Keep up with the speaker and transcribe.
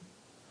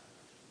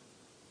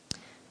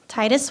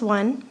Titus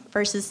 1,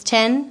 verses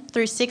 10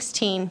 through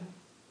 16.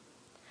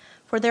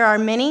 For there are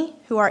many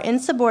who are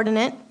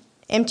insubordinate,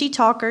 empty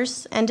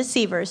talkers, and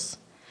deceivers,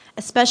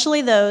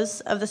 especially those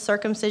of the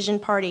circumcision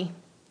party.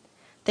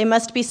 They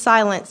must be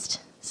silenced,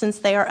 since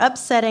they are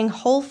upsetting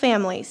whole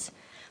families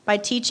by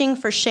teaching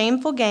for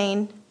shameful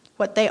gain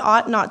what they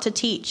ought not to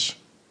teach.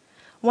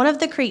 One of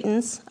the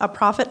Cretans, a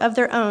prophet of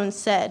their own,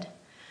 said,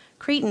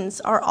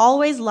 "Cretans are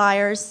always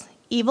liars,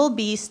 evil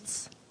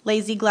beasts,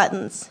 lazy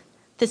gluttons."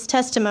 This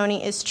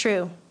testimony is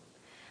true.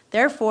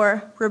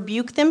 Therefore,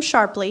 rebuke them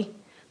sharply,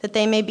 that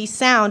they may be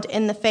sound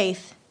in the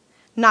faith,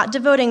 not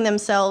devoting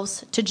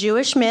themselves to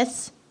Jewish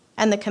myths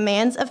and the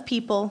commands of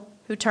people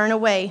who turn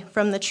away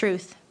from the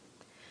truth.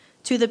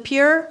 To the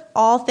pure,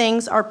 all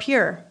things are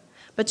pure,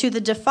 but to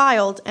the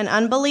defiled and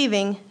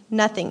unbelieving,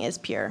 nothing is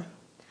pure.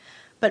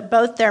 But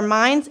both their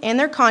minds and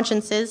their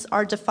consciences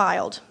are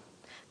defiled.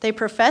 They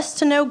profess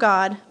to know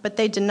God, but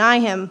they deny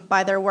him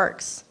by their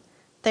works.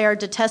 They are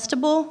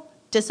detestable,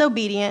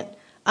 disobedient,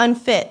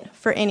 unfit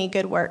for any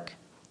good work.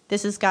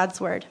 This is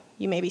God's word.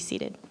 You may be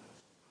seated.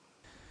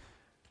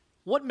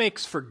 What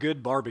makes for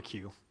good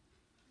barbecue?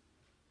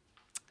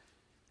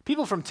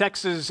 People from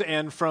Texas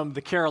and from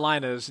the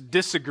Carolinas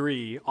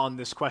disagree on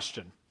this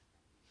question.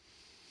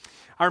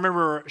 I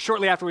remember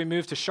shortly after we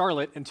moved to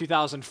Charlotte in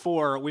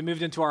 2004, we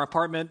moved into our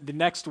apartment. The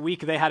next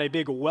week, they had a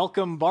big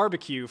welcome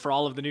barbecue for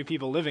all of the new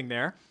people living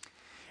there,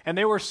 and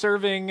they were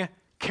serving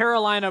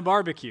Carolina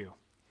barbecue.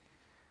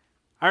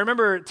 I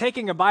remember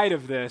taking a bite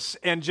of this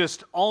and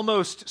just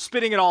almost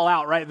spitting it all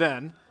out right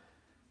then.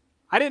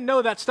 I didn't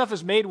know that stuff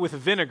is made with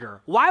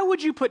vinegar. Why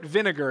would you put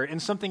vinegar in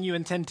something you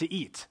intend to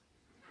eat?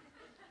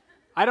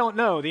 I don't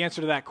know the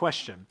answer to that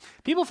question.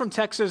 People from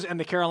Texas and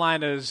the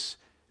Carolinas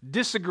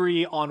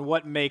disagree on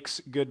what makes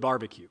good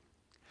barbecue.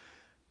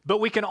 But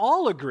we can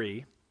all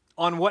agree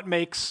on what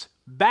makes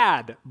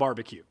bad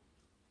barbecue.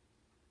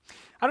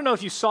 I don't know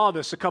if you saw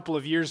this a couple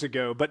of years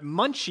ago, but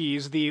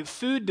Munchies, the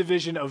food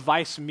division of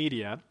Vice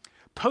Media,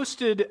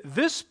 posted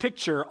this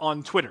picture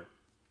on Twitter.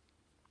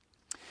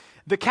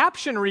 The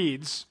caption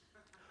reads,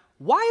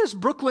 "Why is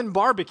Brooklyn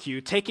barbecue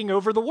taking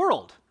over the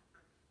world?"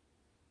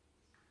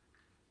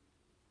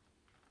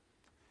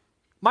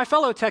 My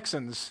fellow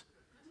Texans,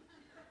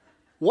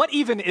 what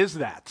even is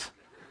that?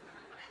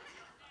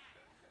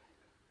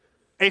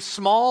 A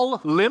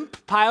small,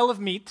 limp pile of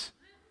meat,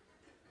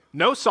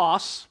 no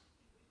sauce,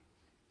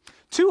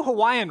 2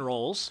 Hawaiian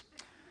rolls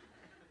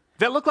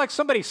that look like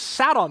somebody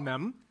sat on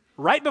them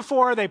right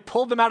before they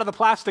pulled them out of the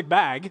plastic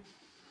bag,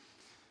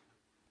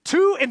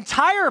 2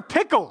 entire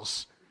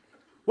pickles.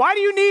 Why do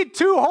you need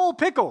 2 whole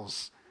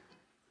pickles?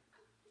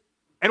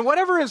 And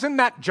whatever is in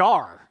that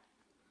jar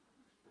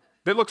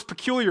that looks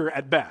peculiar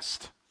at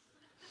best.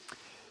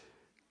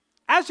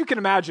 As you can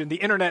imagine, the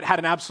internet had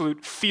an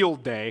absolute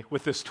field day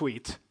with this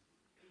tweet.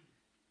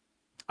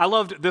 I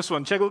loved this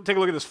one. Take a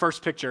look at this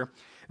first picture.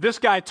 This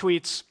guy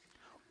tweets,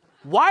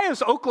 "Why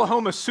is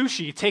Oklahoma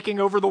sushi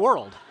taking over the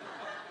world?"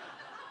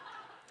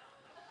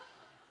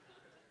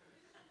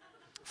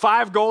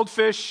 5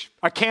 goldfish,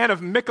 a can of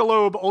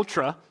Michelob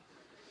Ultra.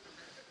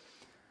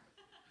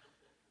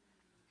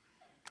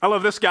 I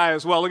love this guy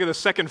as well. Look at the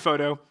second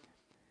photo.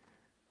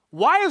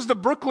 "Why is the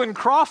Brooklyn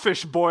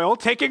crawfish boil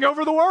taking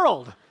over the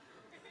world?"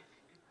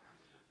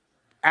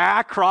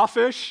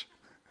 Crawfish.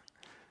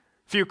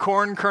 A few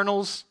corn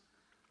kernels.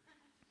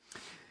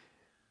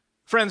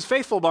 Friends,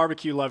 faithful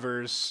barbecue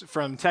lovers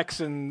from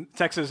Texas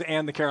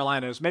and the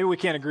Carolinas, maybe we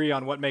can't agree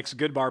on what makes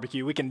good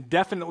barbecue. We can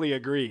definitely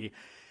agree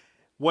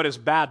what is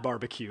bad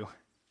barbecue.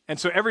 And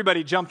so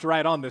everybody jumped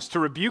right on this to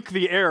rebuke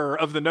the error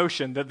of the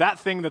notion that that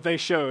thing that they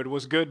showed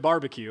was good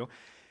barbecue,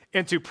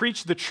 and to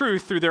preach the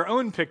truth through their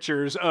own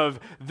pictures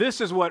of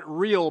this is what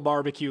real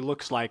barbecue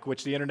looks like,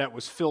 which the internet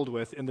was filled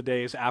with in the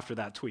days after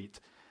that tweet.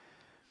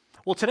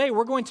 Well, today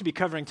we're going to be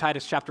covering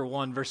Titus chapter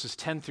 1, verses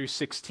 10 through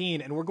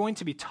 16, and we're going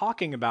to be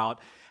talking about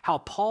how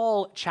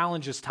Paul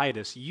challenges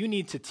Titus. You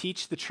need to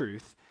teach the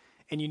truth,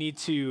 and you need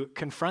to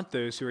confront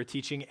those who are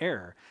teaching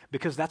error,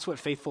 because that's what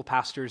faithful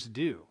pastors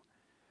do.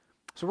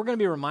 So we're going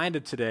to be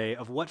reminded today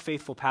of what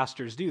faithful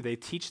pastors do. They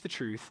teach the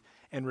truth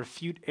and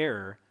refute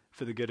error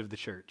for the good of the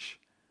church.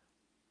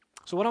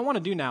 So what I want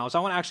to do now is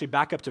I want to actually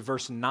back up to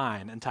verse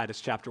 9 in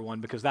Titus chapter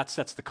 1, because that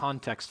sets the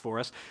context for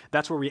us.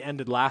 That's where we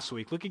ended last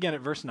week. Look again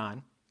at verse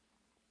 9.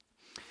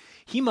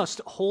 "He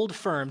must hold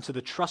firm to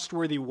the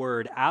trustworthy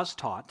word as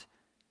taught,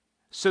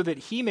 so that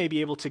he may be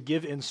able to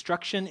give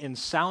instruction in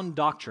sound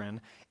doctrine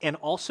and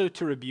also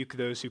to rebuke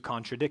those who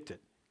contradict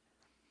it."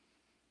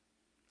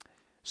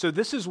 So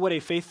this is what a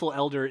faithful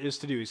elder is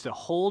to do, is to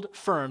hold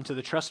firm to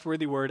the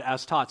trustworthy word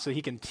as taught so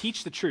he can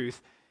teach the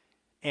truth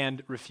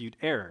and refute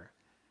error.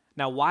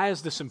 Now, why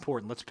is this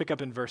important? Let's pick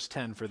up in verse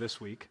 10 for this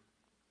week.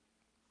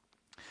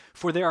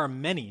 "For there are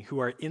many who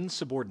are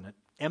insubordinate,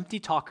 empty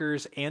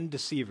talkers and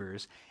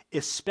deceivers,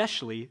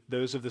 especially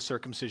those of the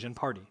circumcision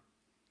party."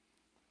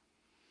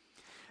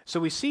 So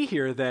we see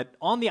here that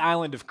on the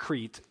island of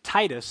Crete,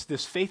 Titus,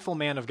 this faithful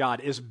man of God,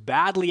 is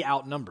badly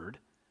outnumbered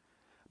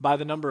by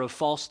the number of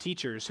false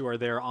teachers who are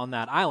there on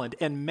that island,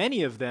 and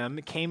many of them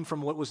came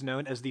from what was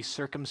known as the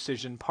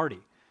circumcision party.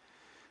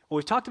 Well,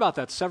 we've talked about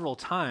that several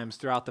times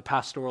throughout the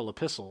pastoral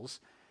epistles,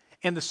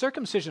 and the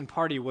circumcision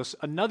party was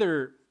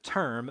another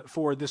term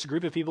for this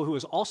group of people who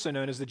was also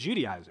known as the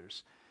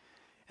Judaizers.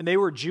 And they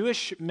were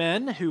Jewish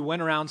men who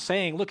went around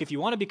saying, look, if you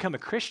want to become a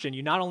Christian,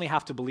 you not only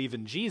have to believe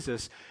in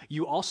Jesus,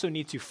 you also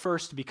need to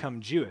first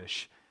become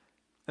Jewish.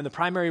 And the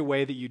primary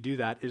way that you do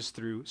that is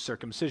through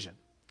circumcision.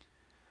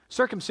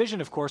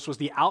 Circumcision, of course, was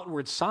the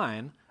outward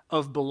sign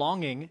of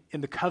belonging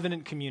in the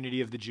covenant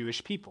community of the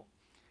Jewish people.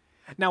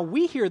 Now,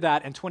 we hear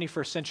that in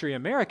 21st century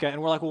America,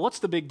 and we're like, well, what's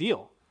the big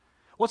deal?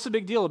 What's the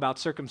big deal about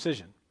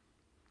circumcision?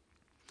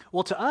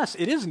 Well, to us,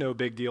 it is no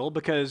big deal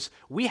because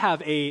we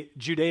have a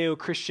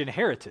Judeo-Christian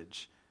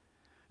heritage.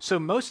 So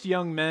most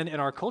young men in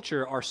our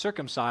culture are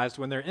circumcised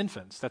when they're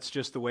infants. That's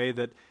just the way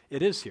that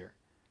it is here.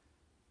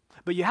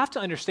 But you have to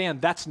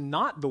understand that's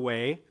not the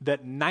way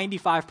that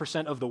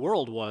 95% of the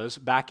world was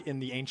back in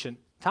the ancient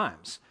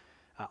times.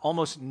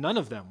 Almost none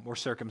of them were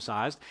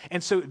circumcised.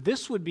 And so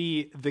this would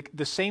be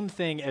the same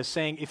thing as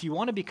saying if you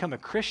want to become a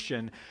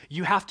Christian,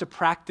 you have to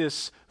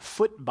practice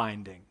foot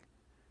binding.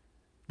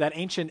 That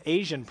ancient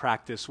Asian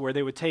practice where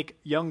they would take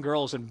young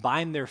girls and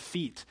bind their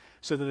feet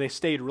so that they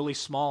stayed really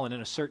small and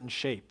in a certain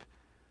shape.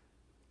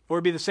 Or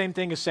it'd be the same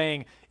thing as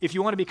saying if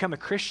you want to become a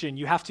Christian,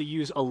 you have to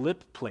use a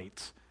lip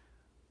plate,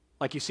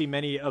 like you see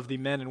many of the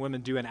men and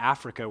women do in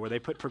Africa, where they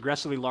put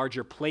progressively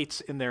larger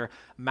plates in their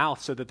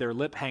mouth so that their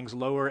lip hangs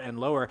lower and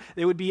lower.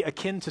 They would be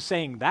akin to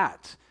saying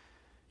that.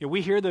 You know,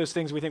 we hear those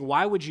things, we think,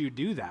 why would you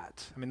do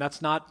that? I mean,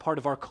 that's not part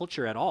of our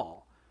culture at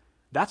all.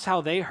 That's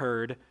how they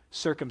heard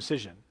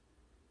circumcision.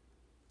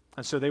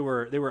 And so they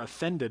were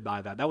offended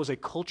by that. That was a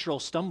cultural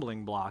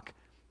stumbling block.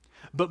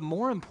 But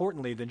more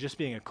importantly than just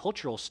being a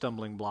cultural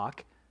stumbling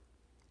block,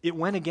 it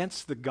went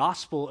against the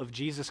gospel of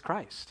Jesus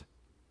Christ.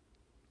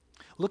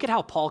 Look at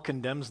how Paul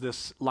condemns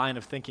this line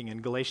of thinking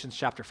in Galatians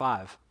chapter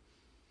 5.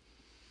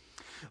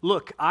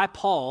 Look, I,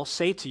 Paul,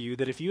 say to you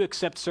that if you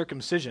accept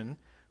circumcision,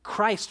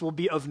 Christ will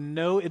be of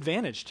no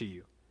advantage to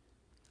you.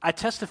 I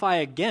testify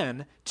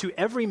again to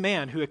every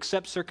man who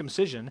accepts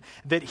circumcision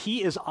that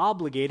he is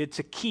obligated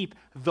to keep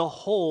the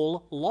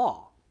whole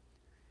law.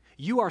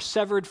 You are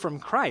severed from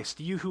Christ,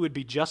 you who would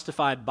be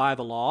justified by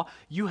the law.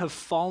 You have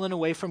fallen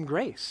away from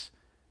grace.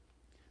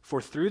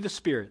 For through the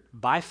Spirit,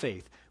 by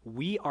faith,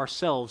 we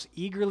ourselves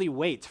eagerly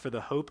wait for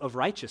the hope of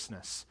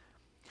righteousness.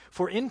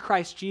 For in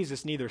Christ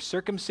Jesus, neither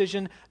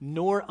circumcision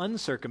nor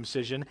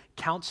uncircumcision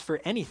counts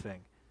for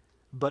anything,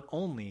 but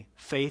only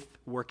faith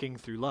working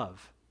through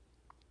love.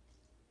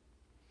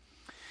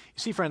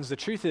 You see, friends, the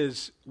truth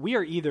is we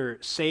are either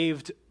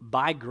saved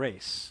by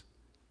grace,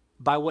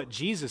 by what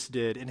Jesus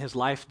did in his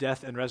life,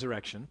 death, and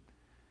resurrection,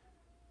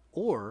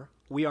 or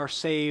we are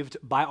saved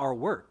by our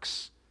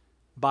works,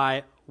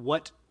 by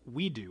what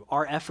we do,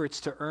 our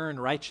efforts to earn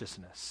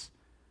righteousness.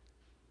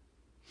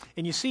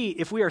 And you see,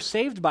 if we are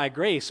saved by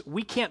grace,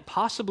 we can't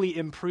possibly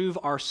improve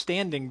our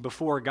standing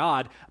before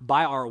God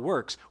by our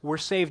works. We're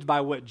saved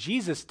by what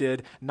Jesus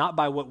did, not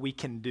by what we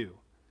can do.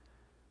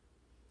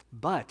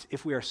 But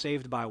if we are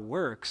saved by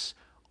works,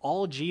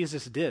 all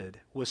Jesus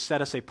did was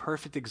set us a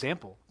perfect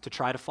example to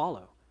try to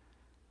follow.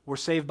 We're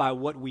saved by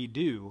what we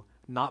do,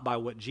 not by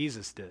what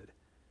Jesus did.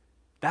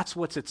 That's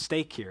what's at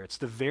stake here. It's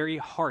the very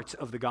heart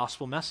of the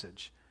gospel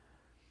message.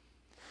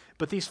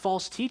 But these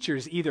false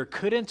teachers either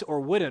couldn't or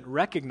wouldn't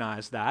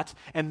recognize that,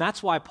 and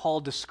that's why Paul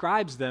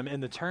describes them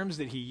in the terms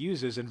that he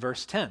uses in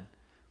verse 10.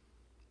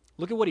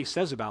 Look at what he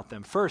says about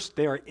them. First,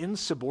 they are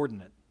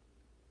insubordinate.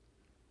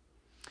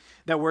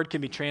 That word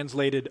can be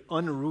translated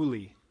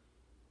unruly,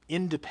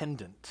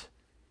 independent,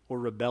 or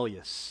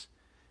rebellious.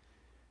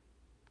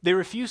 They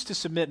refused to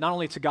submit not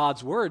only to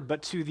God's word,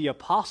 but to the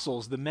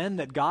apostles, the men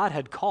that God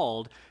had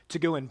called to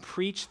go and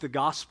preach the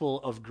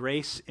gospel of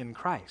grace in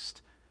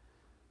Christ.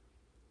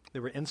 They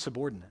were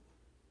insubordinate.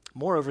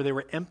 Moreover, they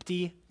were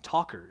empty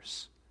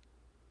talkers.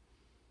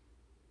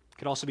 It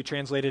could also be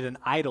translated an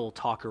idle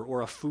talker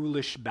or a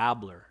foolish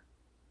babbler.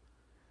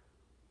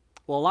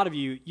 Well, a lot of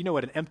you know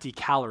what an empty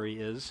calorie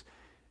is.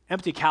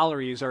 Empty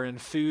calories are in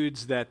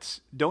foods that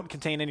don't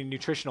contain any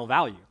nutritional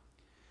value.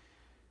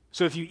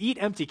 So if you eat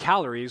empty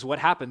calories, what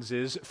happens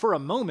is, for a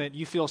moment,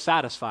 you feel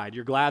satisfied.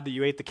 You're glad that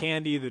you ate the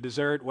candy, the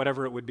dessert,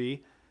 whatever it would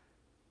be.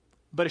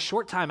 But a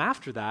short time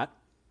after that,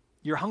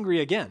 you're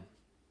hungry again.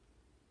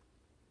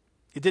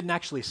 It didn't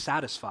actually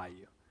satisfy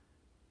you.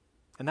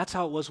 And that's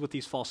how it was with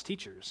these false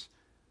teachers.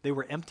 They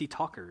were empty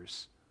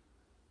talkers.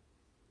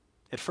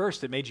 At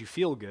first, it made you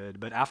feel good,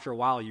 but after a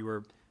while, you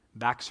were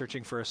back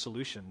searching for a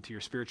solution to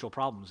your spiritual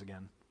problems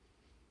again.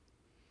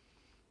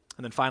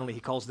 And then finally, he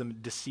calls them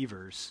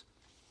deceivers.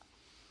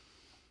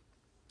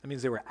 That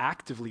means they were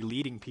actively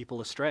leading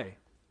people astray.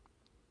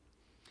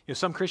 You know,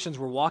 some Christians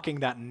were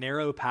walking that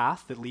narrow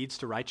path that leads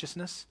to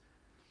righteousness,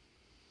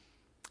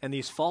 and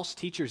these false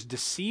teachers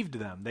deceived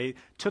them. They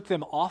took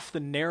them off the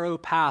narrow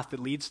path that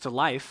leads to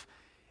life,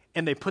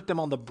 and they put them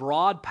on the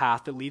broad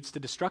path that leads to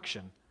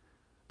destruction.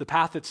 The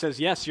path that says,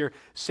 yes, you're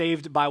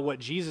saved by what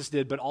Jesus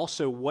did, but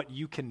also what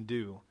you can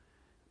do,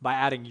 by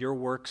adding your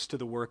works to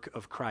the work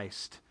of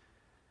Christ.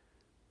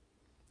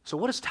 So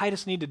what does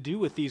Titus need to do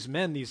with these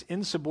men, these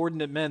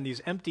insubordinate men,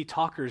 these empty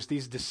talkers,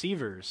 these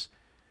deceivers?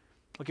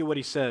 Look at what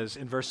he says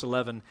in verse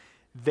 11.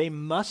 They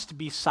must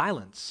be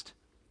silenced,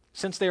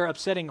 since they are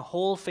upsetting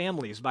whole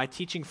families by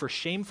teaching for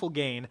shameful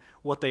gain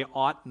what they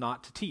ought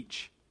not to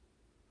teach.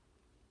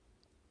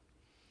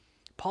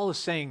 Paul is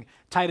saying,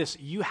 Titus,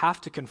 you have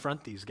to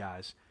confront these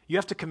guys. You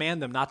have to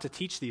command them not to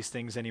teach these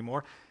things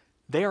anymore.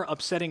 They are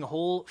upsetting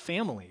whole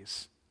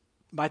families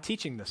by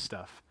teaching this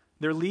stuff.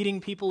 They're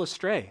leading people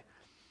astray.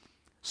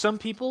 Some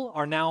people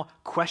are now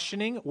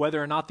questioning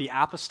whether or not the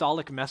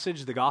apostolic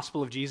message, the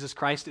gospel of Jesus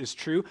Christ, is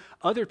true.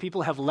 Other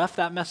people have left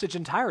that message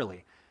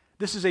entirely.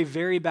 This is a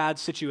very bad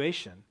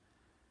situation.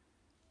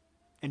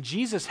 And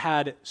Jesus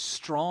had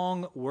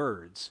strong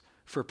words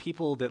for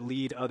people that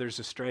lead others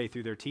astray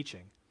through their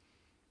teaching.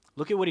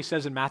 Look at what he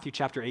says in Matthew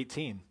chapter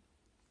 18.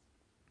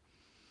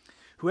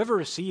 Whoever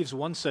receives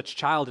one such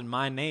child in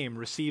my name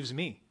receives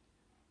me.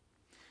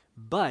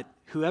 But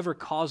whoever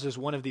causes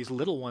one of these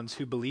little ones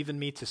who believe in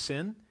me to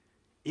sin,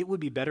 it would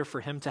be better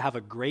for him to have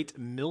a great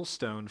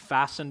millstone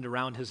fastened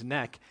around his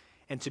neck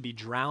and to be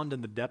drowned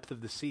in the depth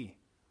of the sea.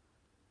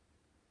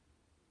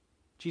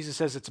 Jesus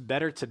says it's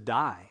better to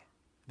die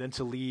than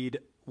to lead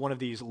one of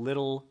these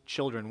little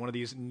children, one of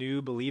these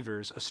new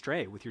believers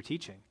astray with your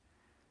teaching.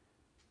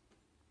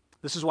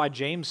 This is why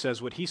James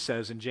says what he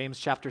says in James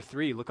chapter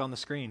 3. Look on the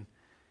screen.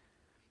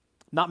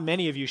 Not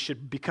many of you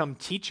should become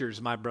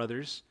teachers, my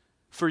brothers,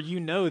 for you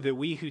know that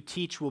we who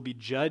teach will be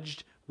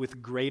judged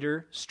with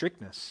greater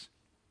strictness.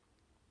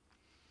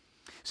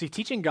 See,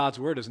 teaching God's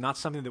word is not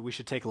something that we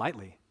should take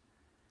lightly.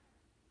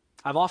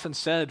 I've often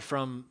said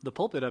from the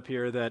pulpit up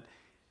here that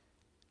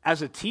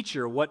as a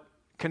teacher, what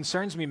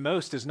concerns me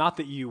most is not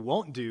that you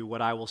won't do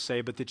what I will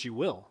say, but that you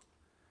will.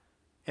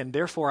 And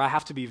therefore, I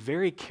have to be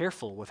very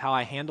careful with how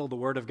I handle the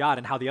word of God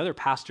and how the other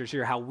pastors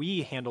here, how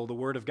we handle the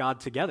word of God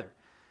together.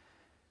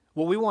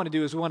 What we want to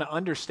do is we want to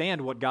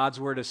understand what God's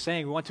word is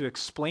saying. We want to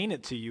explain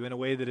it to you in a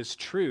way that is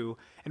true,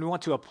 and we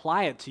want to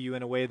apply it to you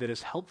in a way that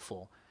is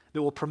helpful,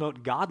 that will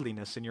promote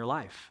godliness in your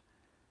life.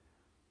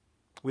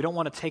 We don't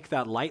want to take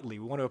that lightly.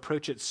 We want to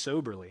approach it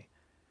soberly.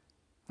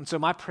 And so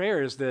my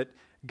prayer is that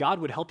God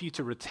would help you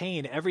to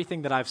retain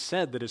everything that I've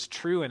said that is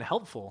true and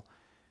helpful,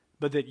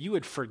 but that you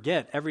would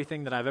forget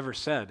everything that I've ever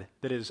said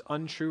that is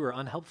untrue or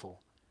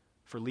unhelpful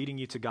for leading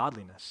you to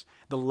godliness.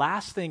 The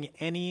last thing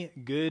any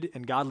good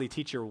and godly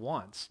teacher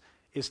wants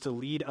is to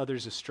lead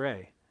others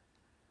astray.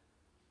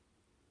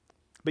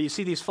 But you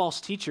see, these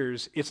false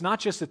teachers, it's not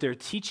just that their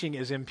teaching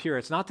is impure.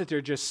 It's not that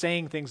they're just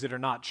saying things that are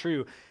not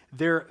true.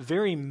 Their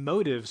very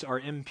motives are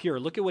impure.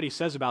 Look at what he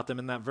says about them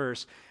in that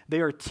verse.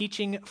 They are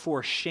teaching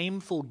for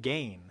shameful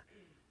gain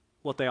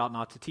what they ought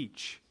not to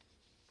teach.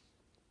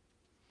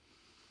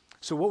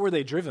 So what were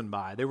they driven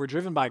by? They were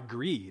driven by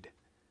greed.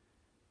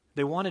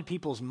 They wanted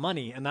people's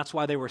money, and that's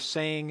why they were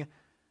saying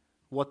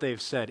what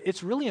they've said.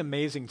 It's really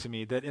amazing to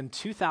me that in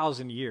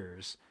 2,000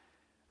 years,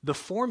 the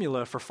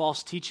formula for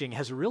false teaching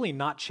has really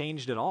not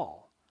changed at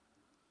all.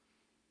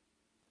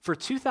 For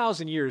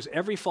 2,000 years,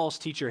 every false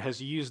teacher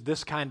has used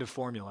this kind of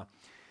formula.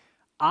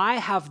 I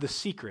have the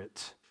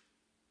secret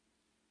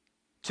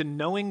to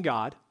knowing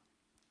God,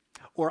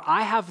 or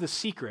I have the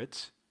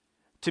secret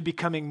to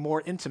becoming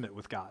more intimate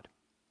with God.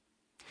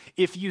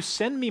 If you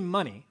send me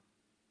money,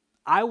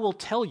 I will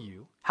tell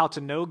you how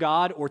to know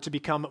God or to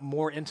become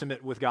more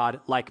intimate with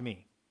God like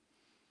me.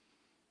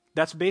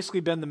 That's basically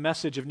been the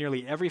message of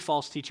nearly every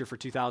false teacher for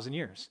 2,000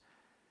 years.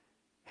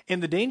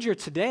 And the danger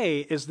today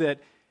is that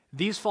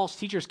these false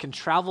teachers can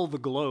travel the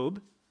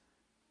globe.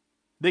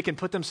 They can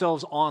put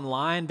themselves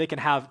online. They can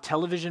have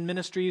television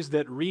ministries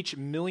that reach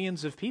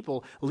millions of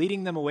people,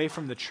 leading them away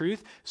from the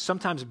truth,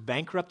 sometimes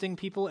bankrupting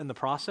people in the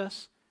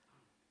process.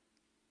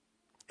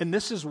 And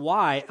this is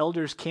why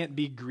elders can't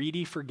be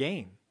greedy for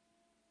gain,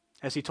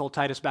 as he told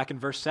Titus back in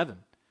verse 7.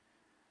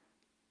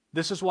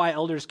 This is why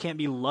elders can't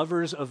be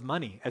lovers of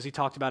money, as he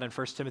talked about in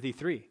 1 Timothy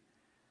 3.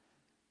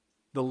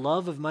 The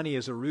love of money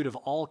is a root of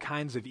all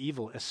kinds of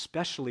evil,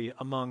 especially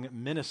among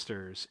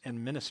ministers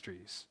and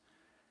ministries.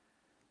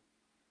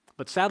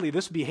 But sadly,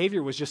 this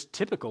behavior was just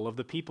typical of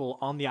the people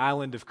on the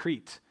island of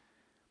Crete.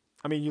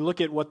 I mean, you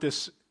look at what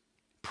this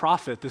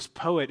prophet, this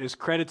poet is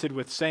credited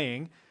with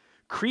saying.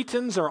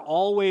 Cretans are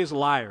always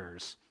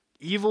liars,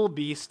 evil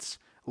beasts,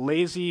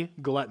 lazy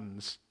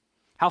gluttons.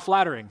 How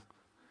flattering.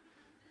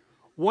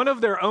 One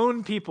of their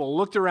own people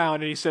looked around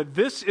and he said,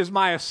 this is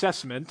my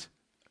assessment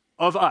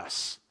of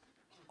us.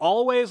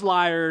 Always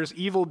liars,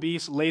 evil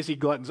beasts, lazy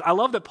gluttons. I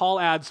love that Paul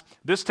adds,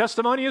 this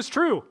testimony is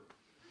true.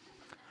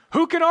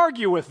 Who can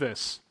argue with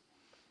this?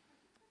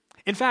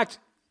 In fact,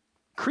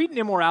 Cretan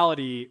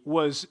immorality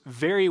was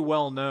very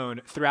well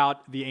known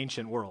throughout the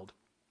ancient world.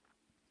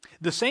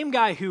 The same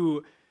guy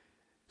who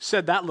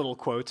said that little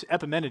quote,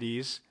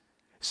 Epimenides,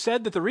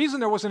 said that the reason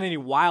there wasn't any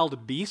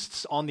wild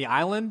beasts on the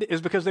island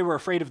is because they were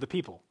afraid of the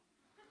people.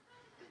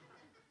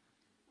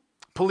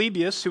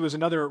 Polybius, who was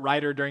another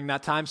writer during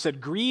that time,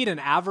 said greed and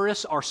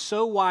avarice are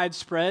so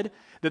widespread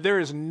that there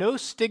is no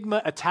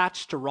stigma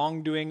attached to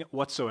wrongdoing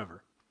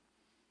whatsoever.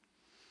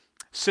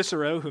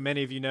 Cicero, who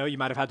many of you know, you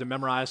might have had to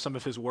memorize some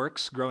of his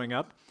works growing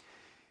up.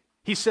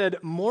 He said,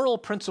 moral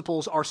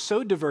principles are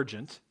so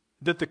divergent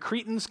that the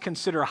Cretans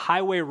consider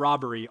highway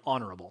robbery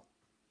honorable.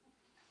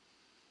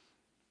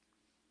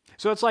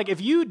 So it's like if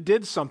you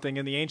did something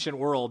in the ancient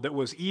world that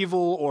was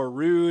evil or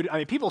rude, I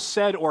mean, people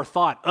said or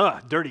thought,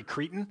 dirty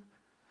Cretan.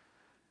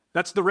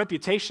 That's the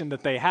reputation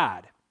that they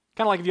had.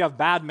 Kind of like if you have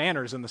bad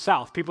manners in the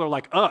South, people are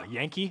like,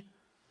 Yankee.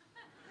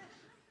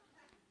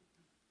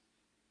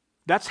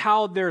 That's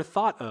how they're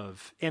thought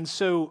of. And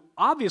so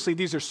obviously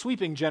these are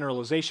sweeping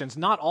generalizations.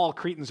 Not all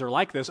Cretans are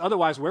like this.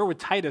 Otherwise, where would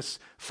Titus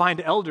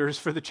find elders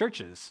for the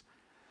churches?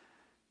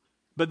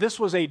 But this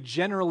was a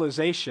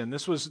generalization.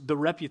 This was the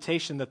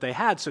reputation that they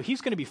had. So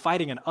he's going to be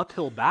fighting an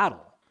uphill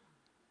battle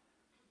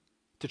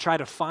to try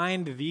to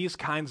find these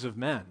kinds of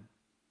men,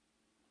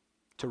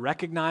 to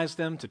recognize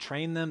them, to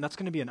train them. That's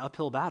going to be an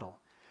uphill battle.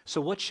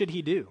 So what should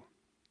he do?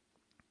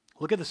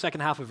 Look at the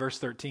second half of verse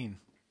 13.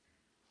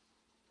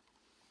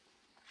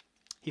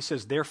 He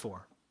says,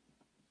 therefore,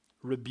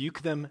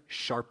 rebuke them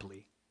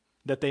sharply,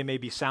 that they may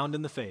be sound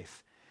in the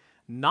faith,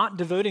 not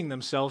devoting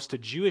themselves to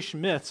Jewish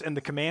myths and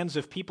the commands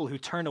of people who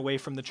turn away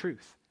from the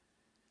truth.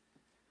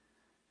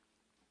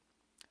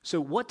 So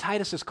what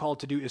Titus is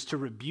called to do is to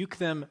rebuke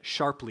them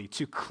sharply,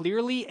 to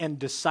clearly and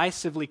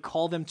decisively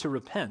call them to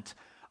repent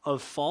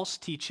of false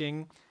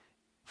teaching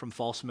from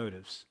false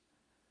motives.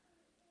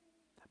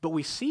 But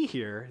we see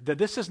here that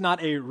this is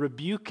not a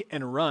rebuke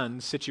and run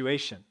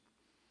situation.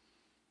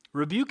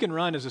 Rebuke and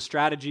run is a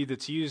strategy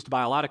that's used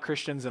by a lot of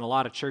Christians and a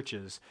lot of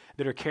churches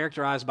that are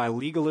characterized by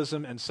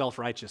legalism and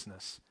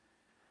self-righteousness.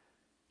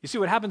 You see,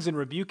 what happens in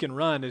rebuke and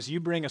run is you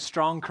bring a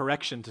strong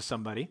correction to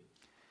somebody,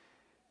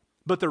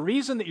 but the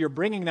reason that you're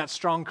bringing that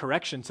strong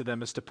correction to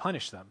them is to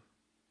punish them,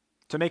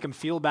 to make them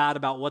feel bad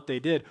about what they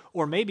did,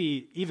 or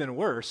maybe even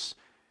worse,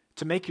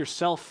 to make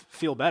yourself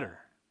feel better,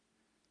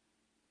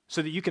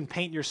 so that you can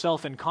paint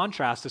yourself in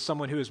contrast to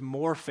someone who is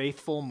more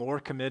faithful,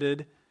 more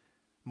committed,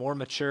 more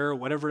mature,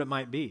 whatever it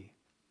might be.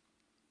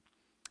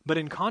 But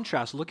in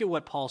contrast, look at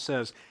what Paul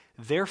says.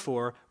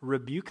 Therefore,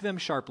 rebuke them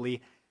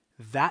sharply,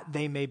 that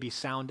they may be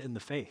sound in the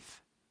faith.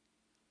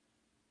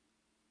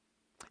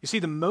 You see,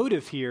 the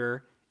motive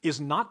here is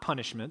not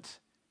punishment.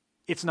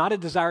 It's not a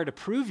desire to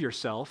prove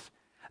yourself.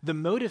 The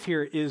motive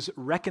here is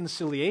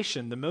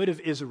reconciliation. The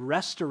motive is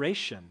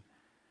restoration.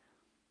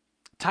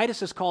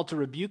 Titus is called to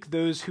rebuke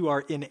those who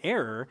are in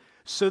error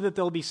so that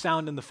they'll be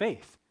sound in the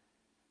faith.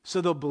 So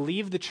they'll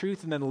believe the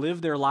truth and then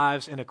live their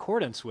lives in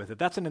accordance with it.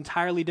 That's an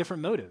entirely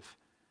different motive.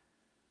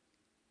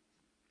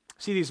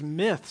 See, these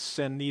myths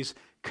and these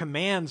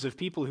commands of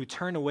people who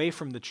turn away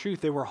from the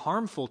truth, they were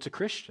harmful to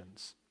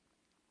Christians.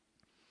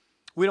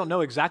 We don't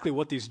know exactly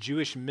what these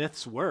Jewish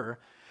myths were,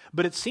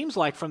 but it seems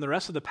like from the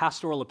rest of the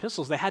pastoral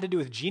epistles, they had to do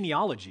with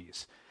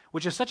genealogies,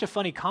 which is such a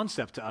funny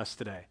concept to us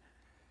today.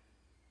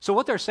 So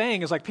what they're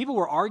saying is like people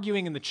were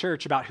arguing in the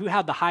church about who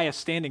had the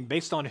highest standing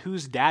based on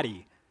whose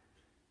daddy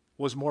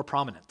was more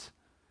prominent.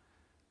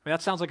 I mean,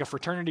 that sounds like a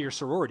fraternity or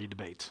sorority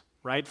debate,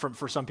 right?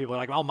 For some people,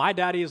 like, oh, my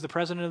daddy is the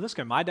president of this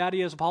country. My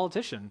daddy is a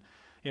politician.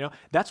 You know,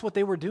 that's what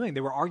they were doing.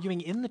 They were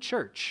arguing in the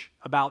church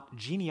about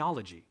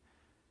genealogy,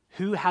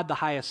 who had the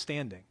highest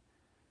standing.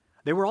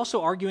 They were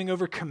also arguing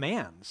over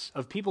commands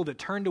of people that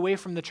turned away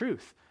from the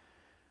truth.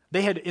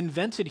 They had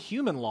invented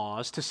human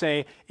laws to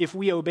say, if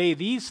we obey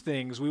these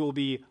things, we will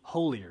be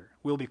holier.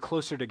 We'll be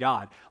closer to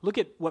God. Look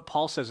at what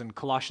Paul says in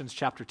Colossians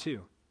chapter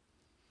 2.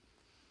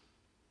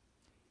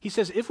 He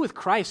says, if with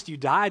Christ you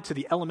died to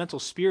the elemental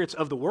spirits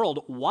of the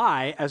world,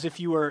 why, as if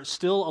you were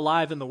still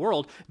alive in the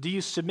world, do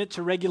you submit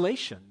to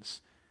regulations?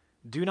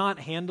 Do not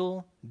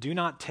handle, do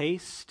not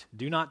taste,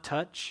 do not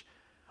touch,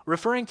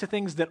 referring to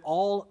things that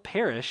all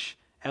perish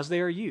as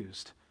they are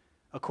used,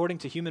 according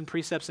to human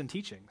precepts and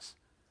teachings.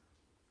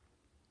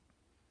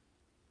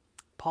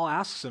 Paul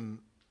asks him,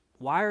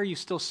 why are you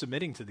still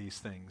submitting to these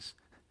things?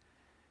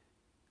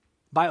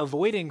 By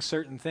avoiding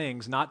certain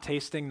things, not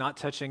tasting, not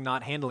touching,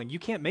 not handling, you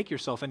can't make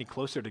yourself any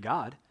closer to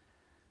God.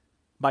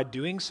 By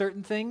doing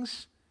certain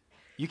things,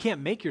 you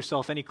can't make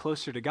yourself any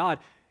closer to God.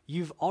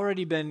 You've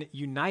already been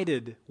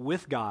united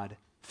with God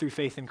through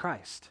faith in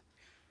Christ.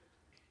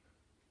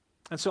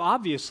 And so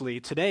obviously,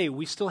 today,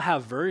 we still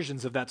have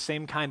versions of that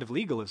same kind of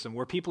legalism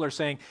where people are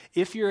saying,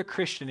 if you're a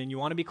Christian and you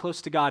want to be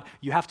close to God,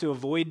 you have to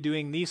avoid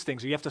doing these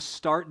things, or you have to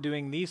start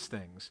doing these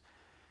things.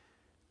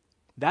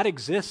 That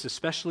exists,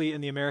 especially in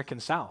the American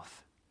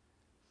South.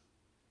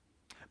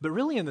 But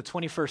really in the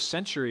 21st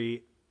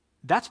century,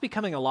 that's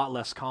becoming a lot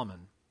less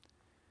common.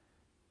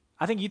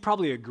 I think you'd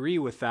probably agree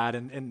with that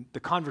in the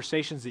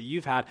conversations that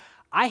you've had.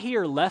 I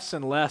hear less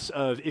and less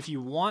of if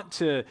you want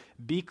to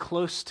be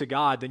close to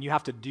God, then you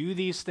have to do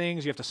these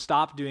things, you have to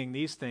stop doing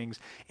these things.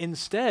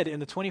 Instead,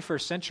 in the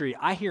 21st century,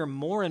 I hear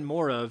more and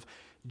more of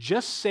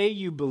just say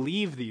you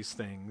believe these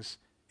things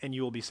and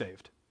you will be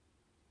saved.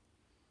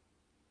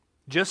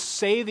 Just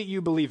say that you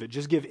believe it.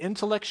 Just give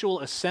intellectual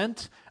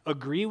assent,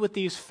 agree with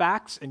these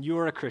facts, and you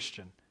are a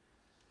Christian.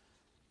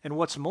 And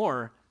what's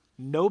more,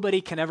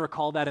 nobody can ever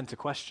call that into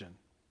question.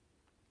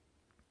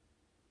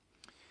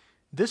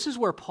 This is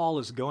where Paul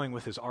is going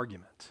with his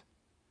argument.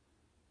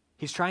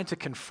 He's trying to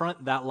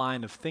confront that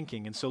line of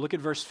thinking. And so look at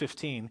verse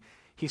 15.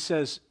 He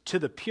says, to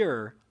the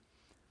pure,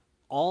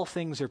 all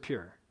things are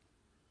pure.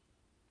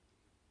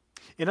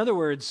 In other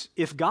words,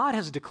 if God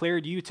has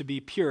declared you to be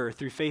pure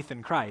through faith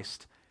in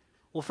Christ,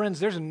 well, friends,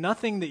 there's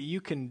nothing that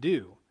you can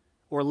do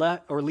or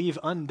leave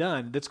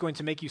undone that's going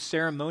to make you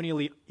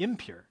ceremonially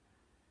impure.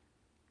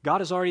 God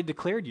has already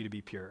declared you to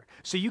be pure.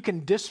 So you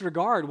can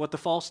disregard what the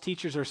false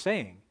teachers are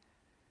saying.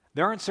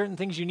 There aren't certain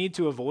things you need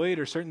to avoid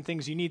or certain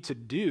things you need to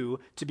do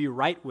to be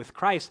right with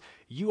Christ.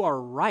 You are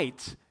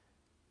right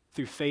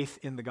through faith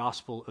in the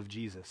gospel of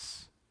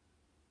Jesus.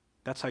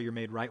 That's how you're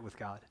made right with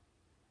God.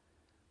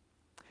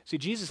 See,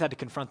 Jesus had to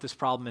confront this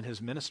problem in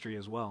his ministry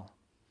as well.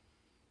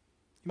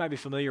 You might be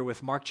familiar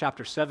with Mark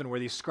chapter 7, where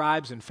these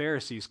scribes and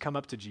Pharisees come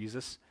up to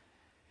Jesus,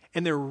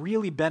 and they're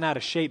really bent out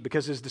of shape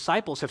because his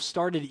disciples have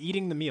started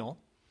eating the meal,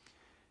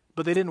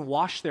 but they didn't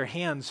wash their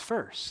hands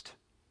first.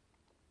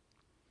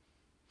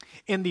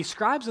 And the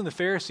scribes and the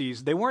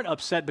Pharisees, they weren't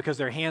upset because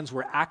their hands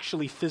were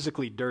actually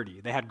physically dirty.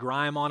 They had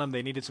grime on them.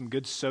 They needed some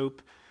good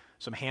soap,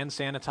 some hand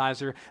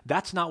sanitizer.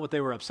 That's not what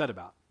they were upset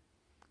about.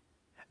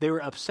 They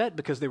were upset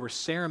because they were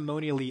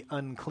ceremonially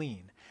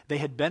unclean. They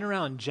had been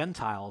around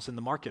Gentiles in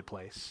the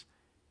marketplace,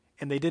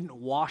 and they didn't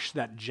wash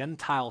that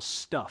Gentile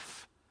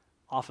stuff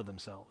off of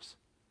themselves.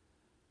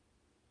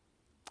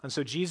 And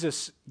so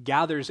Jesus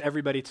gathers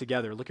everybody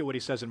together. Look at what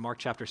he says in Mark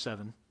chapter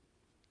 7.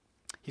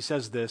 He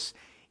says this,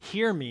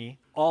 "Hear me,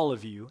 all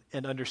of you,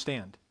 and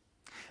understand.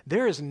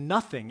 There is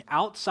nothing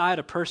outside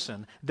a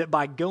person that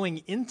by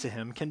going into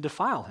him can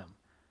defile him.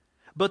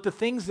 But the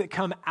things that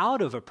come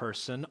out of a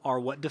person are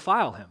what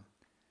defile him."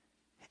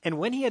 And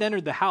when he had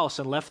entered the house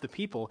and left the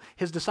people,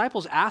 his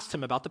disciples asked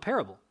him about the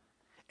parable.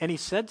 And he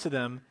said to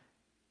them,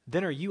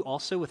 "Then are you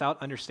also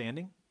without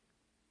understanding?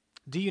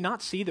 Do you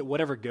not see that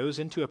whatever goes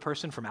into a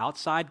person from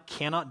outside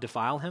cannot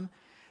defile him,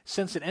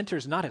 since it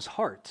enters not his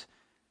heart,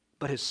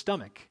 but his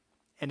stomach,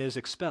 and is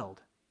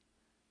expelled?"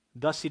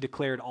 Thus he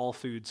declared all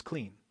foods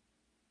clean.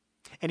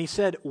 And he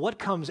said, "What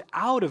comes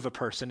out of a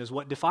person is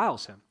what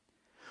defiles him.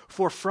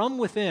 For from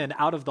within,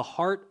 out of the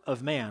heart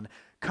of man,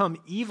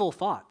 come evil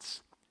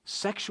thoughts,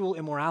 sexual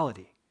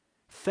immorality,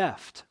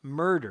 theft,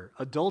 murder,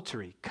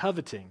 adultery,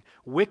 coveting,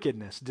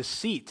 wickedness,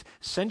 deceit,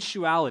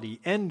 sensuality,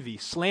 envy,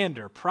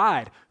 slander,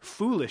 pride,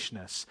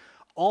 foolishness.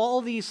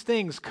 All these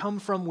things come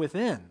from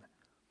within,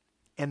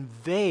 and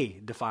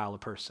they defile a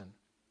person."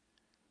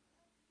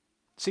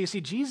 So you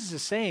see, Jesus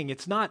is saying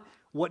it's not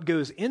what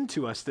goes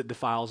into us that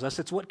defiles us,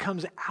 it's what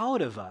comes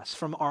out of us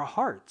from our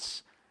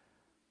hearts.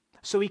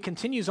 So he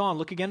continues on,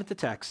 look again at the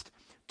text.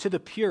 "To the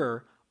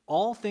pure,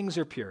 all things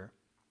are pure,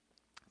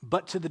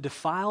 but to the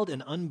defiled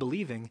and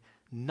unbelieving,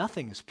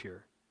 nothing is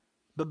pure,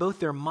 but both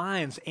their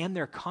minds and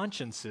their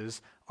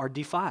consciences are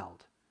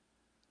defiled."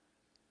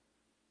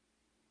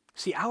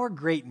 See, our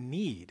great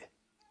need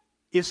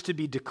is to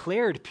be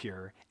declared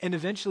pure and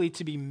eventually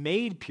to be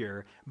made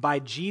pure by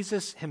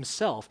Jesus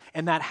himself,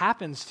 and that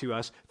happens to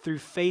us through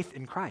faith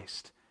in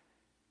Christ.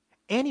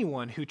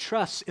 Anyone who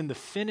trusts in the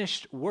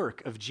finished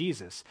work of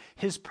Jesus,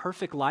 his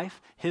perfect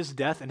life, his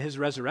death, and his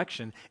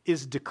resurrection,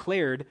 is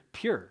declared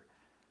pure.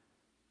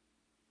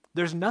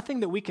 There's nothing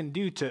that we can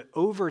do to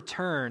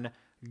overturn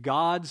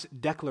God's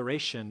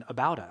declaration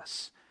about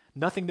us.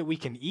 Nothing that we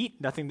can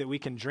eat, nothing that we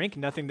can drink,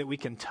 nothing that we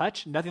can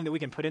touch, nothing that we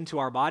can put into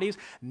our bodies,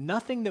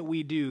 nothing that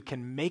we do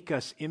can make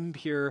us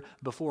impure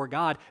before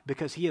God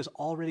because he has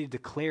already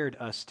declared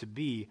us to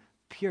be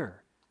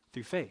pure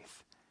through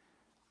faith.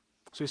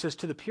 So he says,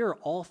 "To the pure,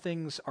 all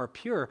things are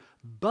pure,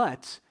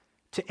 but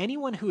to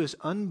anyone who is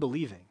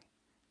unbelieving,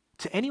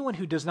 to anyone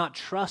who does not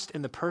trust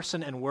in the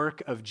person and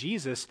work of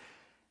Jesus,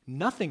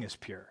 nothing is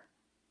pure.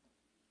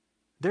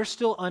 They're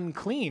still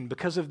unclean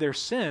because of their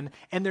sin,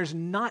 and there's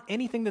not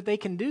anything that they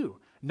can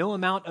do. No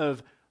amount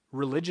of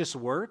religious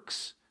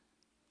works,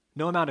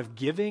 no amount of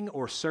giving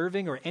or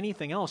serving or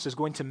anything else is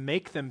going to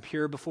make them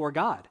pure before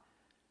God,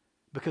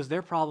 because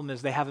their problem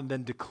is they haven't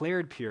been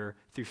declared pure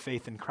through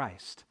faith in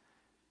Christ.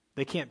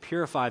 They can't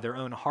purify their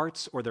own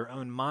hearts or their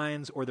own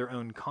minds or their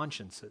own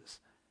consciences."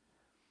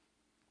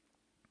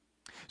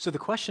 So the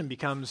question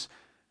becomes,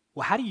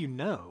 well, how do you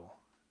know?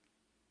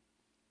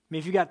 I mean,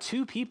 if you've got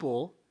two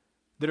people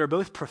that are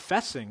both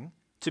professing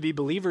to be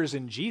believers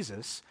in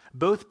Jesus,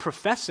 both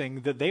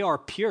professing that they are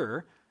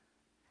pure,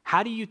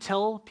 how do you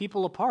tell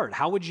people apart?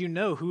 How would you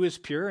know who is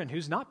pure and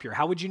who's not pure?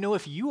 How would you know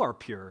if you are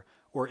pure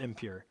or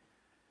impure?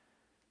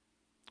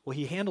 Well,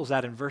 he handles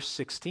that in verse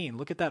 16.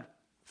 Look at that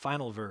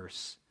final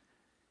verse.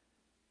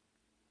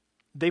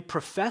 "They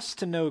profess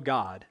to know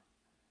God,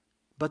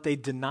 but they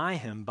deny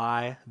him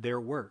by their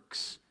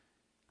works.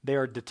 They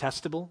are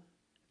detestable,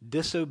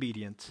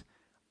 disobedient,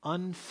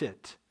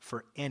 unfit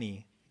for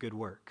any good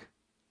work."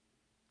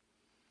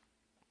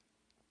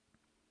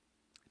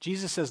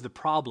 Jesus says the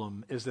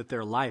problem is that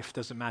their life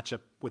doesn't match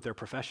up with their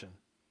profession.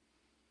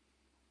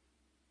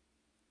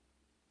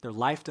 Their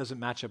life doesn't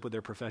match up with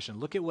their profession.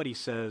 Look at what he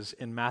says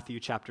in Matthew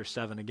chapter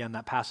 7. Again,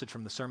 that passage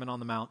from the Sermon on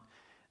the Mount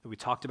that we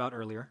talked about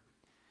earlier.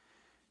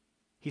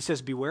 He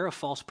says, "Beware of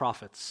false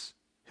prophets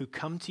who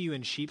come to you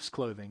in sheep's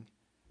clothing,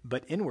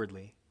 but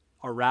inwardly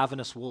are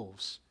ravenous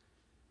wolves.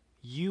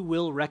 You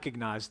will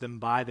recognize them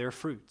by their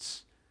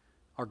fruits.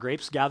 Are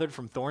grapes gathered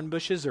from thorn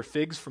bushes or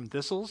figs from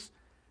thistles?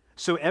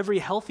 So every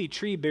healthy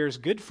tree bears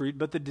good fruit,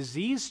 but the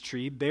diseased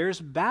tree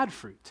bears bad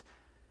fruit.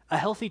 A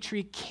healthy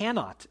tree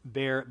cannot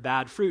bear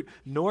bad fruit,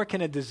 nor can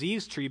a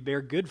diseased tree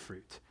bear good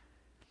fruit.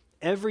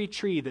 Every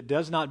tree that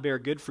does not bear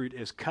good fruit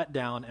is cut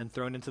down and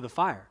thrown into the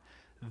fire.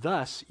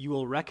 Thus you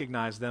will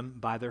recognize them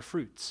by their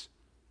fruits.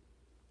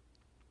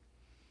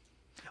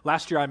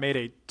 Last year, I made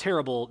a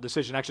terrible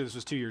decision. Actually, this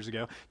was 2 years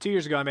ago. 2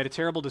 years ago, I made a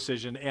terrible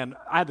decision, and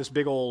I had this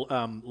big old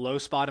low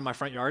spot in my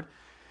front yard.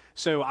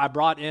 So I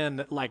brought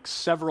in like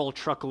several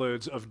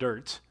truckloads of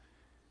dirt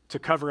to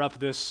cover up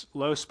this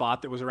low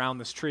spot that was around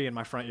this tree in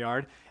my front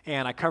yard,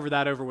 and I covered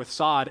that over with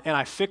sod, and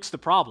I fixed the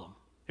problem.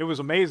 It was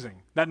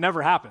amazing. That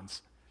never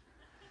happens.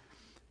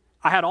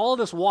 I had all of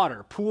this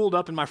water pooled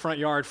up in my front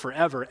yard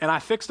forever, and I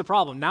fixed the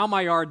problem. Now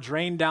my yard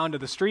drained down to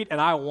the street,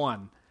 and I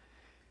won.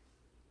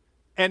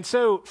 And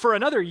so for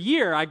another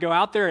year, I go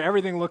out there, and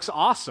everything looks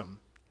awesome.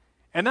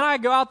 And then I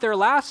go out there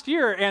last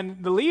year,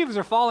 and the leaves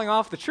are falling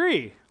off the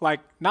tree,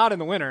 like not in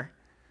the winter,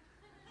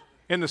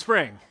 in the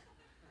spring.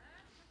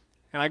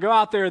 And I go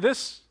out there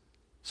this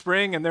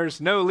spring, and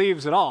there's no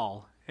leaves at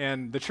all.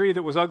 And the tree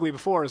that was ugly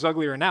before is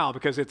uglier now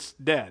because it's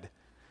dead.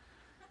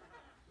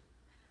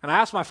 And I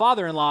asked my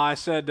father-in-law, I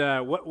said,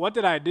 what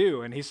did I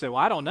do? And he said,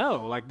 well, I don't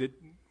know. Like,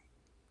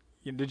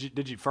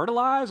 did you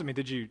fertilize? I mean,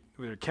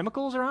 were there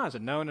chemicals around? I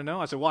said,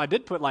 no. I said, well, I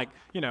did put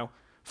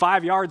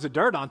 5 yards of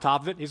dirt on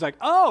top of it. He's like,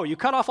 oh, you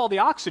cut off all the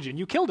oxygen.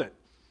 You killed it.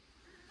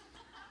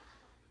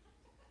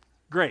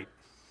 Great.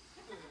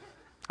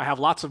 I have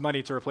lots of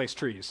money to replace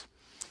trees.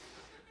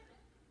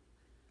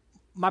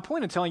 My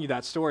point in telling you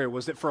that story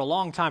was that for a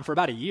long time, for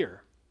about a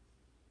year,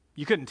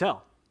 you couldn't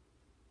tell.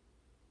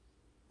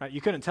 Right?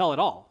 You couldn't tell at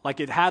all. Like,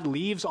 it had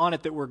leaves on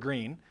it that were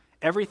green.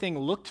 Everything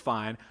looked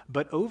fine,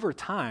 but over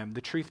time,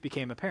 the truth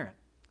became apparent.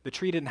 The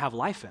tree didn't have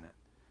life in it.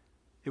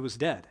 It was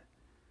dead.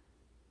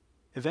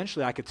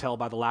 Eventually, I could tell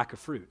by the lack of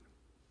fruit.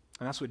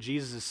 And that's what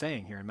Jesus is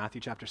saying here in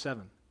Matthew chapter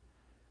 7.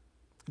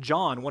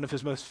 John, one of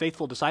his most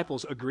faithful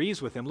disciples,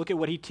 agrees with him. Look at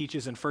what he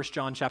teaches in 1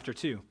 John chapter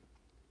 2.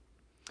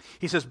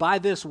 He says, by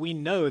this we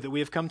know that we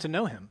have come to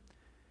know him,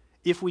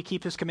 if we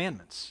keep his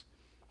commandments.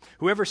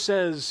 Whoever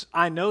says,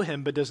 I know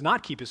him, but does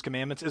not keep his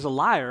commandments is a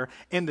liar,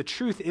 and the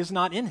truth is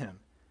not in him.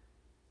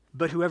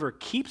 But whoever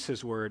keeps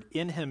his word,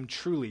 in him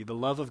truly the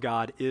love of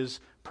God is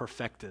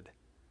perfected.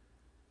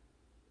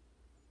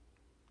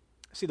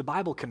 See, the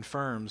Bible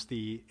confirms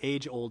the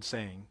age-old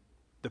saying,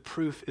 the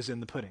proof is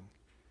in the pudding.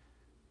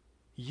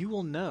 You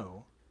will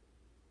know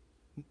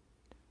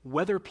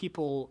whether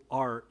people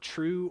are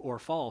true or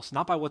false,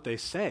 not by what they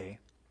say,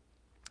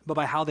 but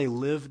by how they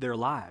live their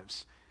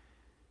lives.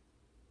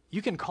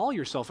 You can call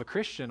yourself a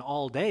Christian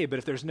all day, but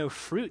if there's no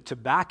fruit to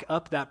back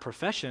up that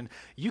profession,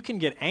 you can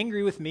get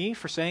angry with me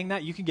for saying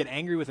that. You can get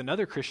angry with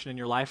another Christian in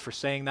your life for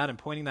saying that and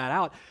pointing that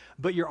out.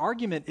 But your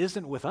argument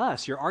isn't with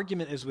us. Your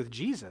argument is with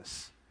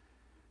Jesus.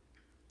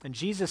 And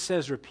Jesus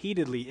says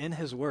repeatedly in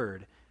his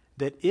word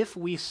that if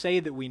we say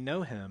that we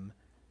know him,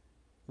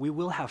 we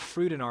will have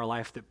fruit in our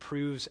life that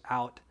proves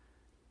out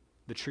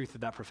the truth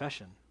of that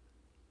profession.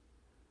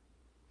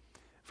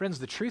 Friends,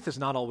 the truth is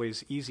not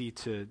always easy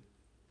to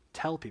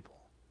tell people.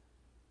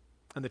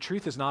 And the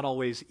truth is not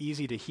always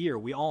easy to hear.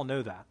 We all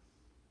know that.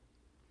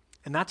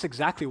 And that's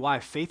exactly why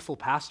faithful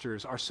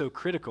pastors are so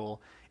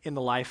critical in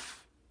the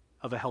life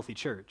of a healthy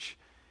church.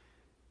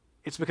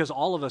 It's because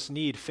all of us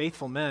need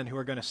faithful men who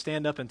are going to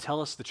stand up and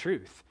tell us the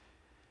truth.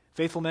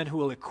 Faithful men who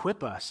will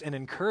equip us and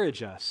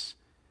encourage us,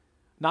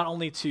 not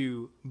only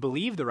to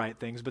believe the right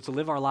things, but to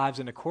live our lives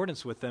in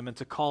accordance with them and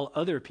to call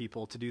other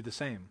people to do the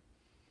same.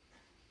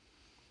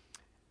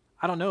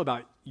 I don't know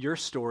about your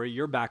story,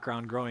 your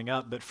background growing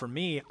up, but for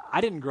me,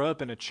 I didn't grow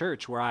up in a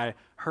church where I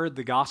heard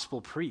the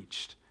gospel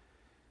preached.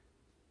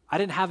 I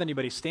didn't have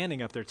anybody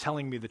standing up there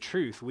telling me the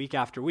truth week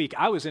after week.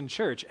 I was in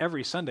church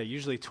every Sunday,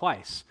 usually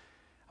twice.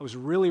 I was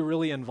really,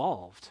 really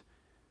involved.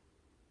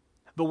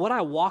 But what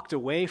I walked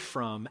away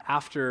from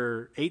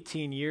after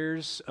 18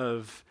 years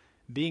of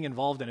being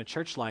involved in a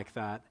church like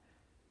that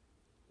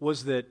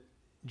was that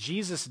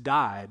Jesus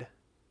died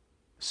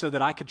so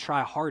that I could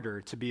try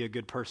harder to be a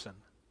good person.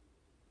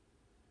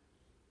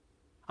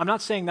 I'm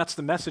not saying that's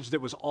the message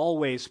that was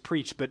always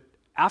preached, but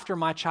after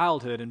my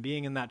childhood and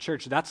being in that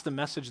church, that's the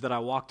message that I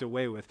walked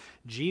away with.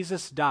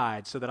 Jesus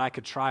died so that I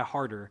could try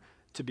harder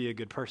to be a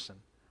good person.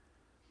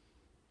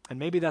 And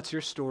maybe that's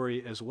your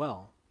story as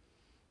well.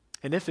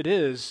 And if it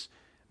is,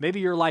 maybe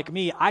you're like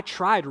me. I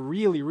tried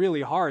really,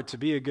 really hard to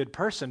be a good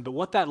person, but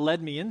what that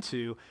led me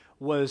into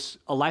was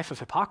a life of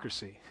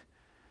hypocrisy,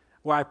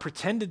 where I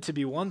pretended to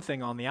be one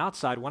thing on the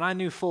outside when I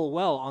knew full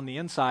well on the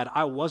inside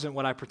I wasn't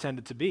what I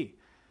pretended to be.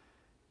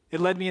 It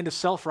led me into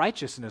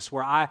self-righteousness,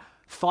 where I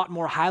thought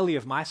more highly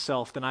of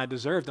myself than I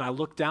deserved, and I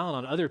looked down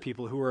on other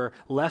people who were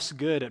less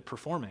good at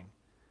performing.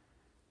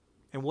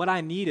 And what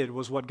I needed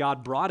was what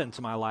God brought into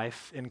my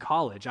life in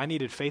college. I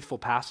needed faithful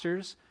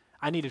pastors.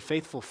 I needed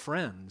faithful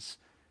friends.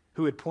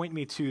 who would point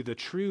me to the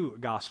true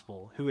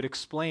gospel, who would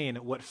explain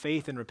what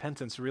faith and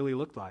repentance really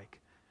looked like.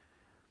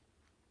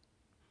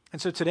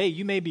 And so today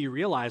you may be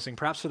realizing,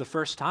 perhaps for the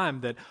first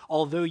time, that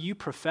although you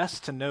profess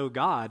to know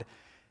God,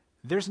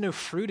 there's no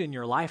fruit in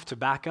your life to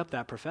back up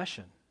that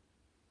profession.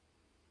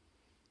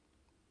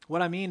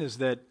 What I mean is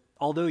that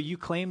although you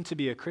claim to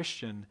be a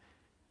Christian,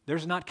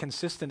 there's not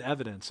consistent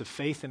evidence of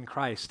faith in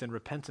Christ and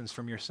repentance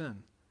from your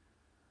sin.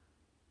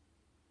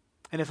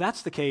 And if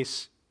that's the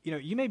case,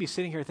 you may be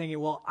sitting here thinking,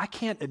 well, I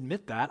can't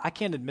admit that. I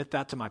can't admit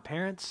that to my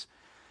parents.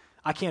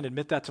 I can't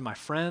admit that to my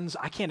friends.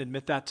 I can't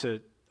admit that to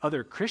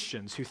other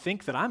Christians who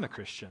think that I'm a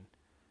Christian.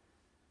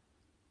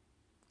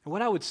 And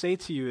what I would say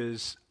to you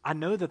is, I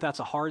know that that's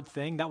a hard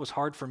thing. That was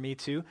hard for me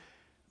too.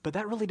 But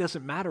that really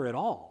doesn't matter at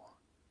all.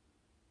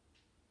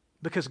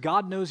 Because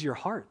God knows your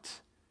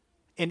heart.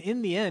 And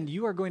in the end,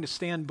 you are going to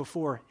stand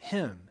before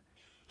Him.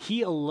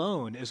 He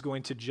alone is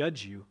going to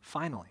judge you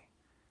finally,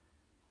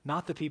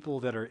 not the people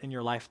that are in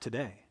your life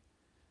today.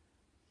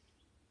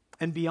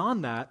 And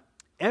beyond that,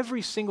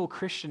 every single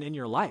Christian in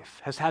your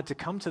life has had to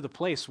come to the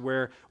place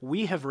where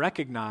we have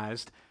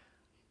recognized,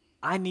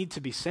 I need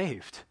to be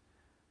saved.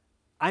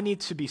 I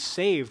need to be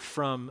saved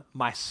from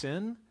my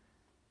sin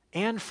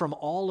and from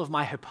all of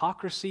my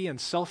hypocrisy and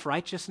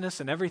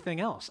self-righteousness and everything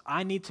else.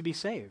 I need to be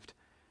saved.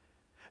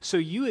 So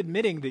you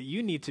admitting that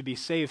you need to be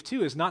saved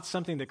too is not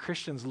something that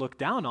Christians look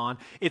down on.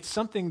 It's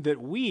something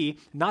that we,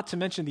 not to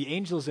mention the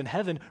angels in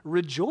heaven,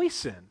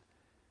 rejoice in.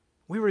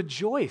 We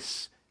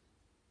rejoice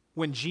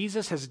when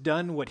Jesus has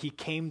done what He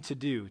came to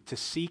do, to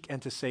seek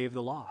and to save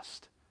the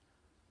lost.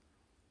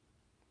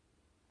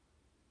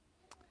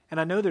 And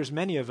I know there's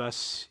many of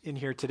us in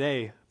here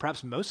today,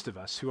 perhaps most of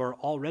us, who are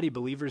already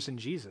believers in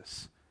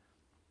Jesus.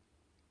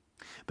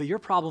 But your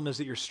problem is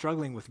that you're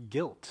struggling with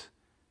guilt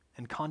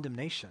and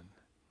condemnation.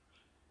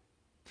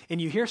 And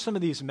you hear some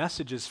of these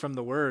messages from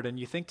the Word and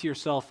you think to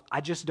yourself,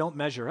 I just don't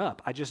measure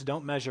up. I just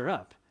don't measure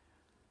up.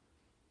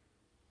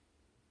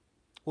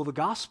 Well, the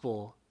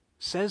gospel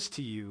says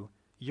to you,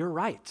 you're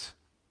right.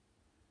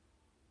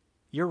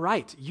 You're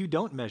right. You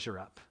don't measure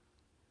up.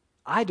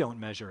 I don't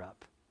measure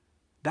up.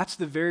 That's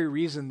the very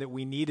reason that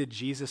we needed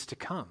Jesus to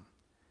come.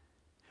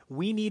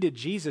 We needed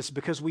Jesus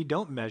because we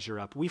don't measure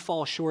up. We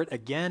fall short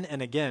again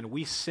and again.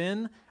 We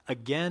sin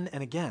again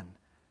and again.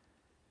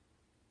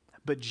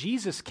 But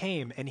Jesus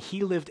came and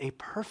He lived a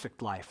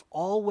perfect life,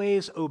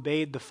 always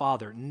obeyed the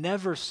Father,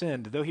 never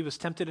sinned, though He was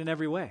tempted in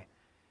every way.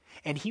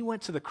 And He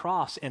went to the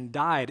cross and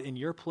died in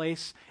your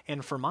place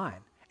and for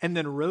mine, and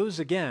then rose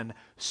again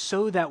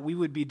so that we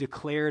would be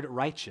declared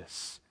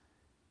righteous.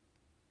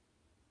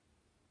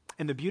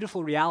 And the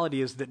beautiful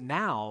reality is that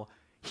now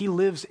He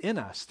lives in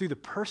us through the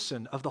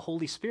person of the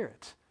Holy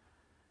Spirit.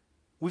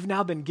 We've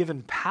now been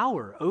given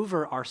power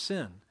over our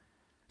sin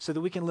so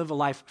that we can live a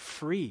life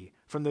free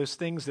from those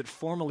things that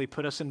formerly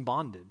put us in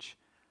bondage.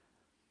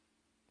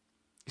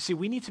 You see,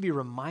 we need to be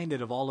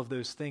reminded of all of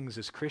those things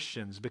as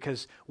Christians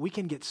because we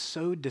can get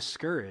so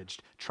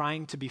discouraged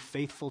trying to be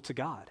faithful to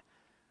God,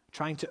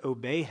 trying to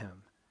obey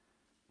Him,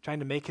 trying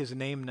to make His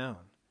name known.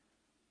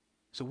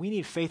 So we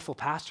need faithful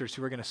pastors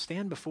who are going to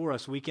stand before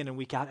us week in and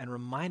week out and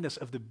remind us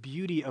of the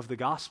beauty of the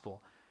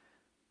gospel,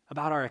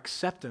 about our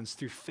acceptance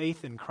through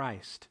faith in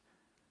Christ.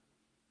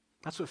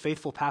 That's what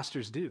faithful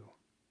pastors do.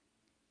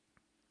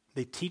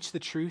 They teach the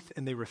truth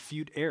and they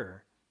refute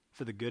error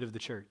for the good of the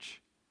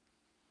church.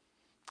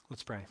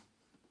 Let's pray.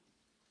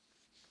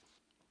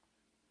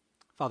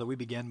 Father, we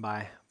begin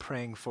by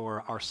praying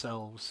for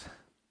ourselves.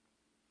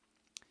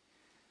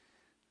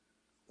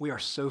 We are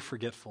so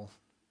forgetful.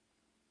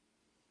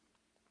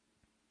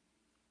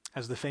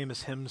 As the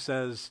famous hymn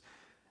says,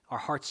 our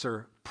hearts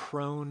are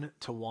prone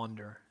to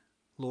wander.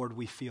 Lord,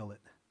 we feel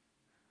it.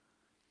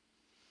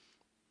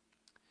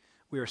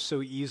 We are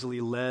so easily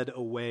led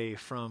away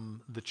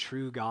from the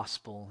true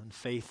gospel and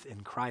faith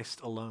in Christ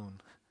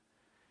alone,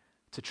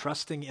 to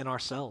trusting in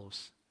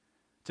ourselves,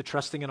 to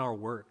trusting in our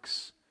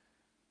works,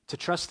 to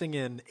trusting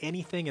in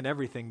anything and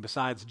everything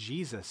besides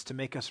Jesus to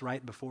make us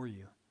right before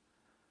you.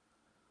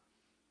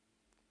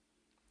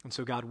 And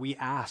so, God, we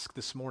ask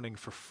this morning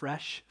for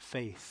fresh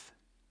faith.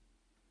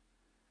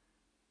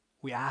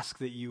 We ask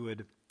that you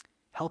would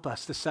help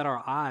us to set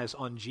our eyes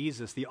on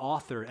Jesus, the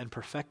author and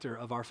perfecter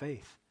of our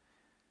faith,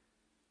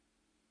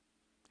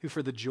 who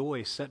for the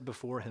joy set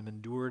before him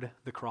endured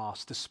the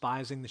cross,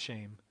 despising the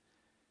shame,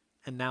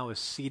 and now is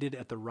seated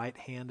at the right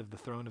hand of the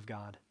throne of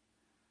God.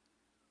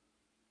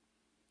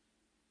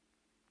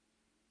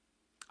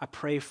 I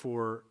pray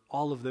for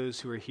all of those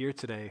who are here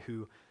today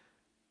who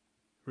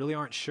really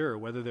aren't sure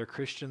whether they're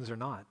Christians or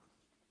not.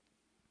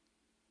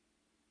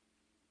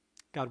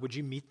 God, would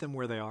you meet them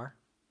where they are?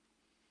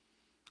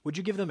 Would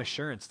you give them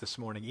assurance this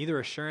morning, either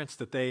assurance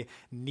that they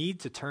need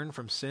to turn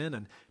from sin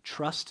and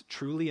trust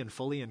truly and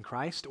fully in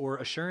Christ, or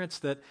assurance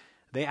that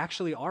they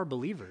actually are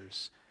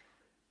believers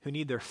who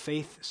need their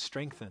faith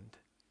strengthened?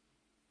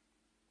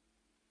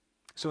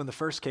 So in the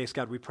first case,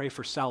 God, we pray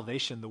for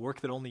salvation, the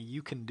work that only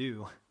you can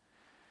do.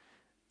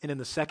 And in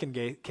the second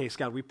case,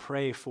 God, we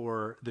pray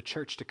for the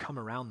church to come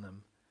around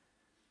them,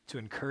 to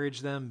encourage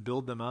them,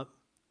 build them up.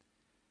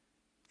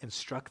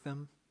 instruct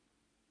them.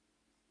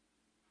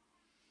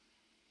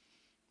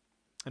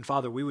 And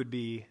Father, we would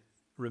be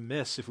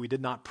remiss if we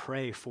did not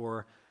pray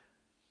for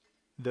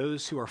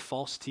those who are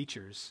false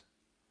teachers,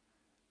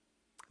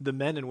 the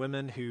men and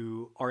women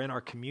who are in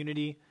our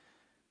community,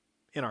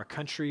 in our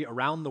country,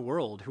 around the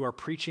world, who are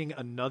preaching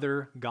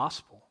another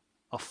gospel,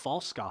 a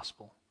false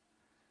gospel.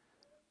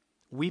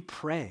 We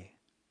pray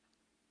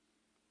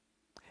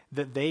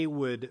that they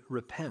would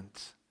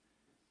repent,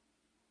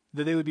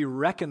 that they would be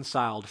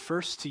reconciled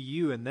first to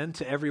you and then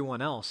to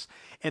everyone else,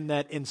 and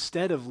that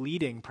instead of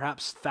leading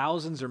perhaps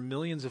thousands or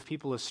millions of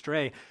people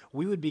astray,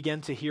 we would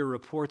begin to hear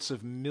reports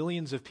of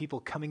millions of people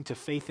coming to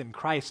faith in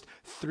Christ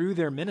through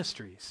their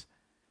ministries.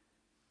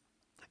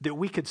 That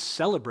we could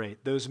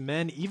celebrate those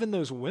men, even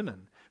those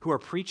women, who are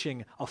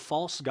preaching a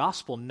false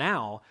gospel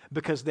now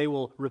because they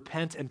will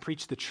repent and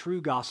preach the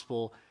true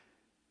gospel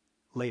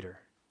later.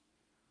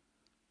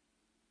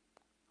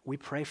 We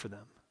pray for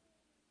them.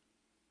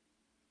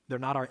 They're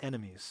not our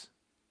enemies.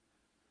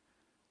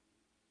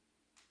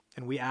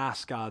 And we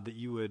ask, God, that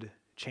you would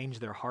change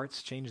their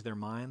hearts, change their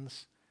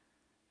minds,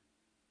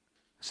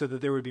 so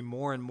that there would be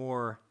more and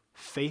more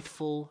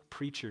faithful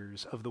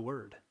preachers of the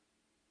word.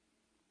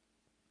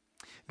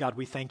 God,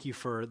 we thank you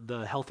for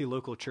the healthy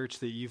local church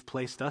that you've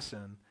placed us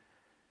in.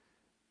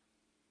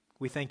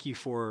 We thank you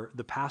for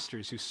the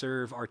pastors who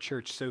serve our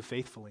church so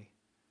faithfully.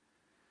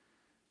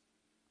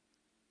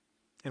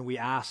 And we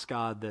ask,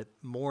 God, that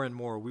more and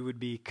more we would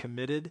be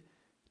committed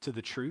to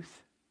the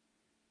truth,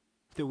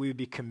 that we would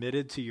be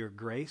committed to your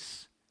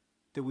grace,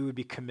 that we would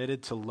be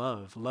committed to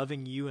love,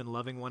 loving you and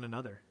loving one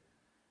another.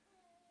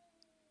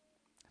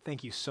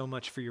 Thank you so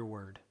much for your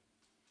word.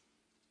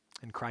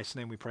 In Christ's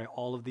name we pray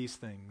all of these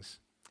things.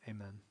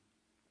 Amen.